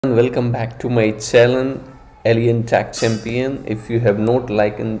And welcome back to my channel Alien Tech Champion. If you have not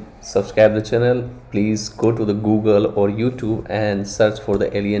liked and subscribed the channel, please go to the Google or YouTube and search for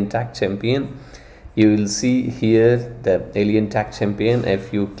the Alien Tech Champion. You will see here the Alien Tech Champion.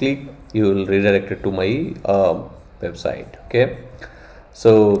 If you click, you will redirect it to my website. Okay,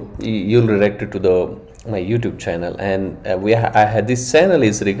 so you'll redirect it to my YouTube channel, and I had this channel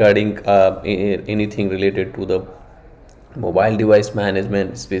is regarding anything related to the mobile device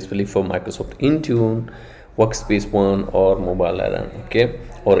management, especially for Microsoft Intune, Workspace ONE or Mobile Run, okay,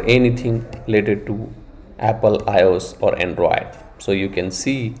 or anything related to Apple iOS or Android. So you can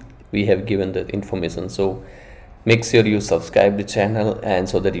see we have given the information. So make sure you subscribe the channel, and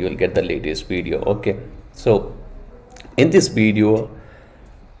so that you will get the latest video. Okay, so in this video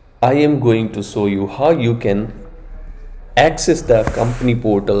I am going to show you how you can access the company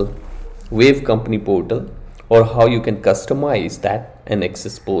portal, Wave company portal, or how you can customize that and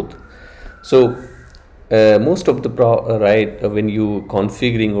access both. So most of the when you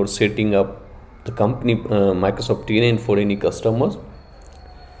configuring or setting up the company Microsoft Tenant for any customers,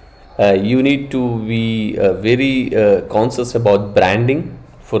 you need to be very conscious about branding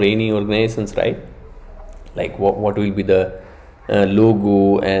for any organizations, right? Like what will be the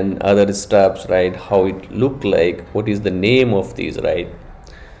logo and other stuffs, right? How it look like, what is the name of these, right?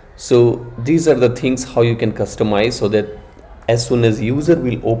 So these are the things how you can customize, so that as soon as user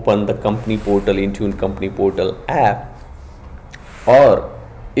will open the company portal, Intune company portal app, or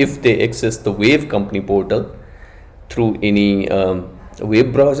if they access the Wave company portal through any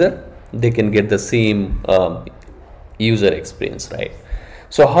web browser, they can get the same user experience, right?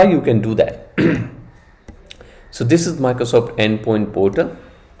 So how you can do that? So this is Microsoft Endpoint Portal.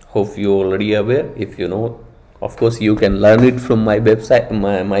 Hope you already aware. If you know, of course you can learn it from my website,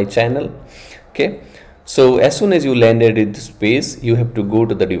 my channel. Okay, so as soon as you landed in this page, you have to go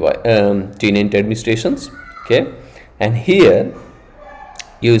to the device tenant administrations. Okay, and here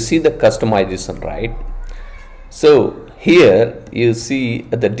you see the customization, right? So here you see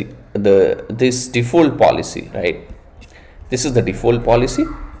this default policy, right? This is the default policy,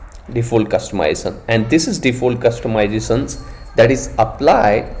 default customization, and this is default customizations that is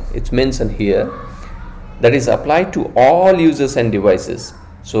applied. It's mentioned here, that is applied to all users and devices.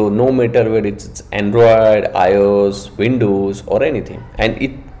 So no matter whether it's Android, iOS, Windows or anything, and it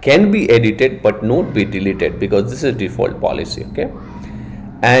can be edited but not be deleted, because this is default policy. Okay,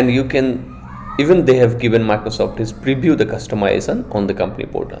 and you can, even they have given Microsoft is preview the customization on the company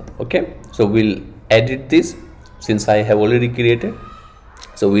portal. Okay, so we'll edit this since I have already created.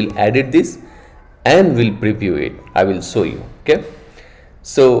 So we'll edit this and we'll preview it. I will show you. Okay,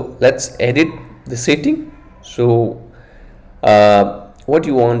 so let's edit the setting. So what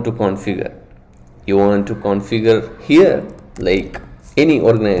you want to configure, you want to configure here like any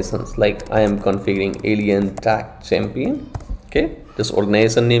organizations, like I am configuring Alien Tech Champion. Okay, this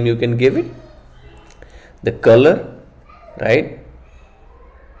organization name you can give it, the color, right,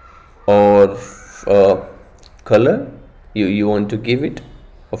 or color you want to give it.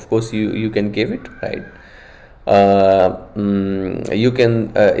 Of course you can give it, right? You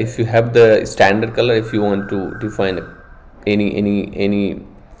can if you have the standard color, if you want to define any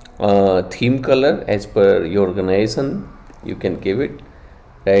theme color as per your organization, you can give it,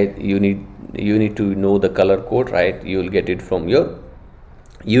 right? You need to know the color code, right? You will get it from your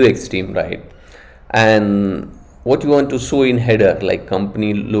UX team, right? And what you want to show in header, like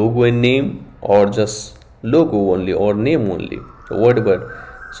company logo and name, or just logo only or name only, so whatever.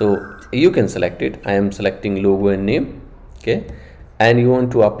 So you can select it. I am selecting logo and name. Okay, and you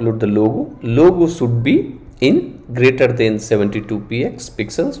want to upload the logo should be in greater than 72px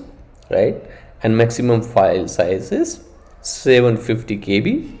pixels, right? And maximum file size is 750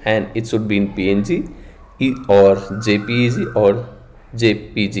 KB, and it should be in PNG or JPEG or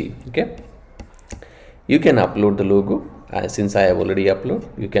JPG. Okay, you can upload the logo. Since I have already uploaded,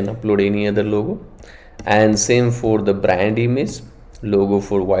 you can upload any other logo. And same for the brand image, logo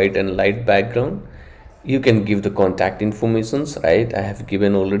for white and light background. You can give the contact informations, right? I have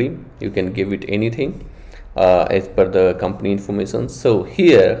given already. You can give it anything as per the company information. So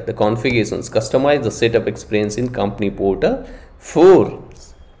here the configurations, customize the setup experience in company portal for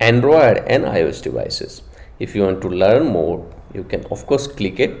Android and iOS devices. If you want to learn more, you can of course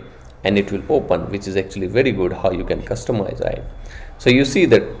click it and it will open, which is actually very good how you can customize, right? So you see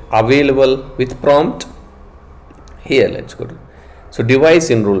that available with prompt. Here let's go to, so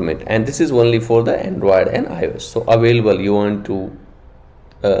device enrollment, and this is only for the Android and iOS. So available, you want to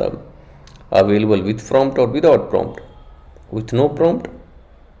available with prompt or without prompt. With no prompt,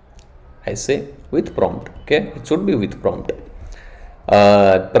 I say with prompt. Okay, it should be with prompt.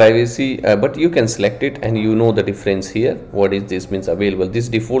 Privacy, but you can select it and you know the difference here. What is this means? Available this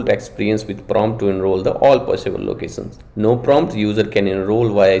default experience with prompt to enroll the all possible locations. No prompt, user can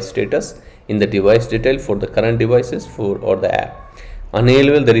enroll via status in the device detail for the current devices for or the app.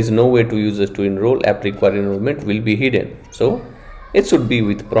 Unavailable, there is no way to users to enroll. App required enrollment will be hidden. So it should be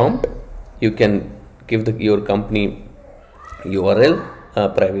with prompt. You can give your company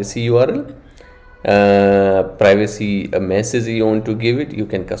URL, privacy URL, privacy message you want to give it. You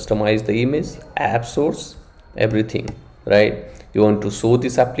can customize the image, app source, everything, right? You want to show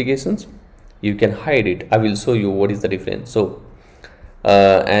these applications, you can hide it. I will show you what is the difference. So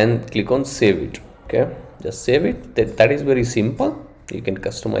and click on save it. Okay, just save it. That is very simple. You can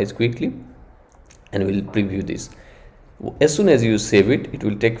customize quickly, and we'll preview this. As soon as you save it, it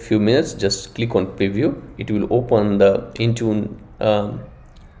will take few minutes. Just click on preview. It will open the Intune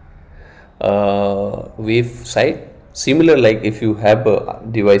website. Similar, like if you have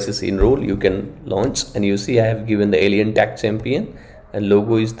devices enroll, you can launch, and you see I have given the Alien Tag Champion and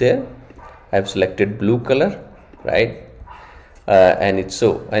logo is there. I have selected blue color, right? And it's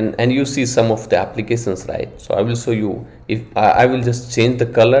so, and you see some of the applications, right? So I will show you. If I will just change the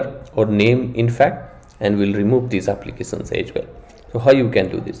color or name, in fact, and we'll remove these applications as well. So how you can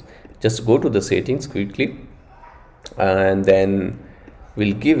do this? Just go to the settings quickly, and then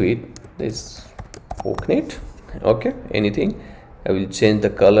we'll give it this open it. Okay, anything. I will change the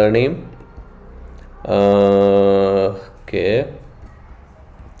color name. Okay,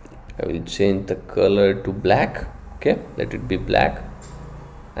 I will change the color to black. Okay, let it be black,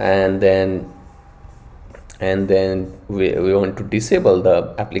 and then we want to disable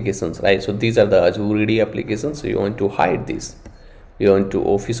the applications, right? So these are the Azure applications, so you want to hide this. You want to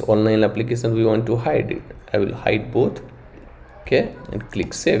Office online application, we want to hide it. I will hide both. Okay, and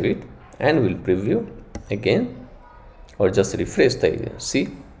click save it, and we'll preview again, or just refresh the see,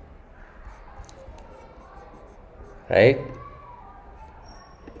 right?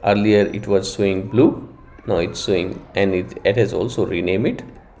 Earlier it was showing blue, now it's showing, and it has also renamed it,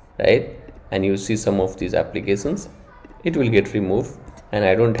 right? And you see some of these applications, it will get removed, and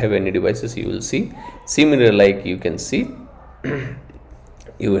I don't have any devices. You will see similar, like you can see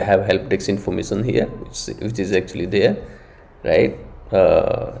you have help desk information here, which is actually there, right?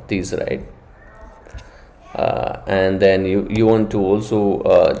 These, right? And then you want to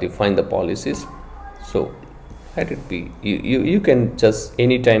also define the policies. So let it be, you can just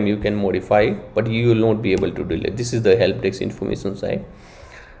anytime you can modify it, but you will not be able to delete. This is the help desk information side,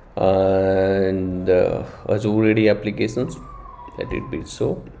 and Azure applications, let it be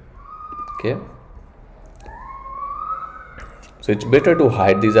so. Okay, so it's better to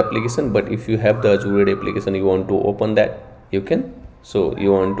hide this application, but if you have the Azure application, you want to open that, you can. So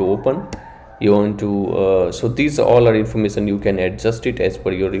you want to open, you want to so these all are information, you can adjust it as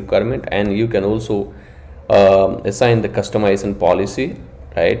per your requirement, and you can also assign the customization policy,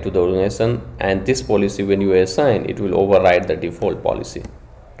 right, to the organization. And this policy, when you assign, it will override the default policy,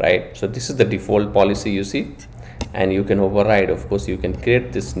 right? So this is the default policy, you see, and you can override. Of course, you can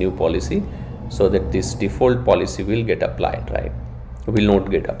create this new policy so that this default policy will get applied, right? Will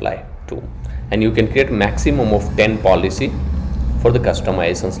not get applied to. And you can create maximum of 10 policy for the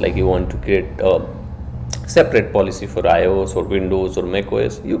customizations. Like you want to create a separate policy for iOS or Windows or Mac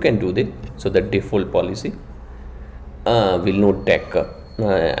OS, you can do that. So the default policy will not take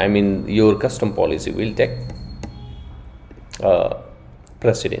I mean your custom policy will take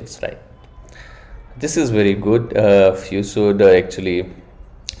precedence, right? This is very good. You should actually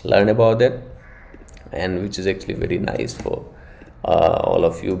learn about that, and which is actually very nice for all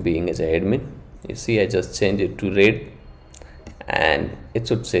of you being as an admin. You see, I just changed it to red, and it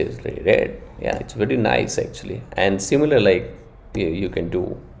should say red. Yeah, it's very nice actually. And similar, like you can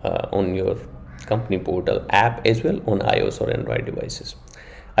do on your company portal app as well on iOS or Android devices.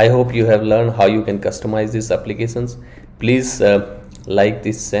 I hope you have learned how you can customize these applications. Please like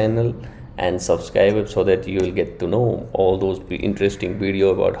this channel and subscribe so that you will get to know all those interesting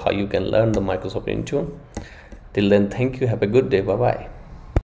video about how you can learn the Microsoft Intune. Till then, thank you. Have a good day. Bye bye.